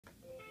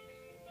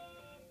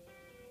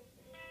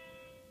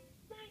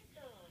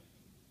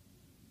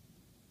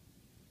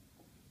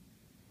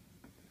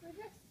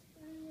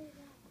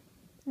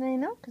I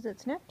know, because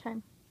it's nap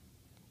time.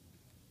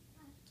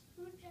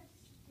 Who just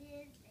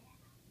did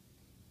that?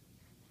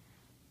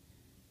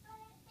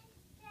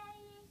 It's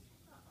Daddy's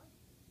phone.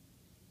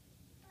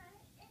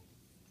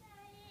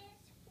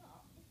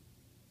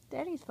 It's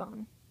Daddy's phone. Daddy's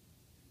phone.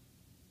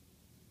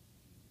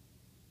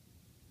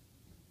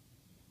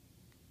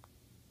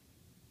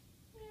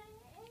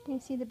 Can you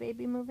see the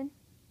baby moving?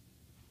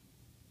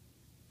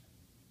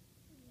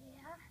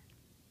 Yeah.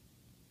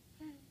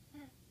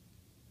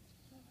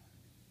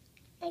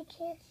 I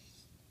can't.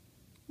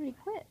 He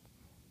quit.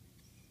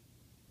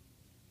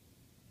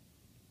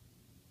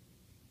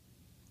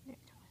 There it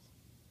goes.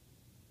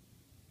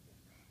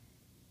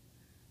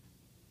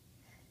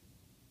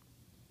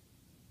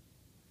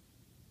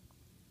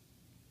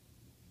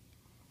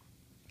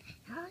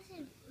 How does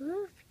it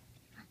move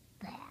like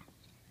that?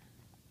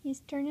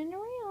 He's turning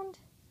around.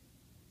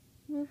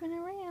 Moving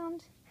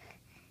around.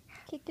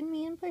 Kicking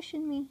me and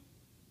pushing me.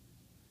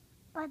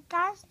 But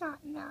that's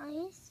not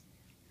nice.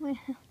 Well,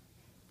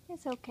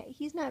 it's okay.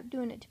 He's not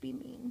doing it to be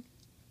mean.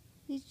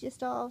 He's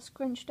just all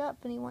scrunched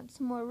up and he wants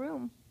some more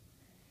room.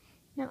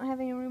 Not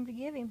having room to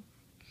give him.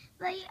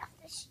 But you have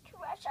to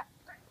stretch up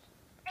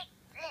right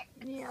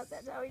there. Yeah,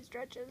 that's how he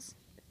stretches.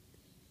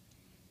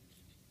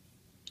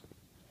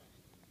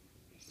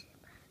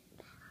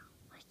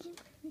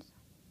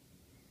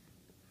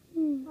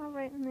 All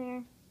right in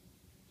there.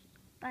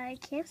 But I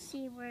can't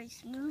see where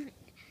it's moving.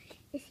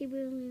 Is he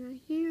moving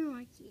right here or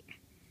right here?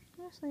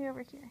 Mostly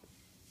over here.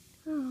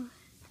 Oh.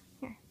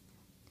 Here.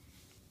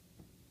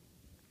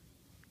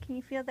 Can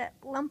you feel that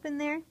lump in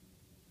there?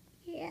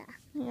 Yeah.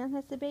 Yeah,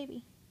 that's the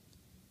baby.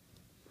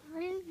 I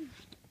didn't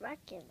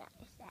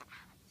recognize that.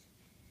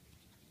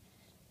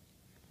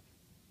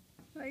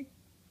 Right.